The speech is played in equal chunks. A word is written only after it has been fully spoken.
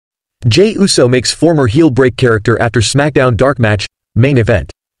Jey Uso makes former heel break character after SmackDown Dark Match, main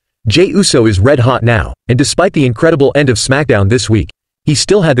event. Jey Uso is red hot now, and despite the incredible end of SmackDown this week, he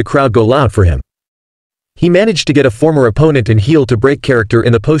still had the crowd go loud for him. He managed to get a former opponent and heel to break character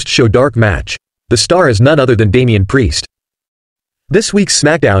in the post-show Dark Match. The star is none other than Damian Priest. This week's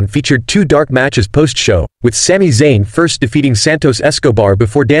SmackDown featured two dark matches post-show, with Sami Zayn first defeating Santos Escobar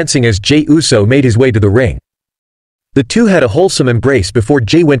before dancing as Jey Uso made his way to the ring. The two had a wholesome embrace before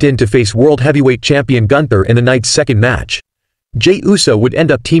Jey went in to face World Heavyweight Champion Gunther in the night's second match. Jey Uso would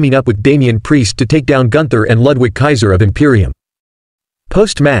end up teaming up with Damian Priest to take down Gunther and Ludwig Kaiser of Imperium.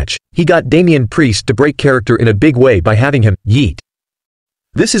 Post-match, he got Damian Priest to break character in a big way by having him yeet.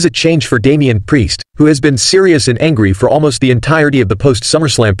 This is a change for Damian Priest, who has been serious and angry for almost the entirety of the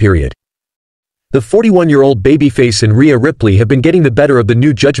post-SummerSlam period. The 41-year-old babyface and Rhea Ripley have been getting the better of the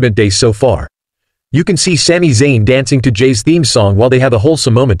new Judgment Day so far. You can see Sami Zayn dancing to Jey's theme song while they have a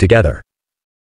wholesome moment together.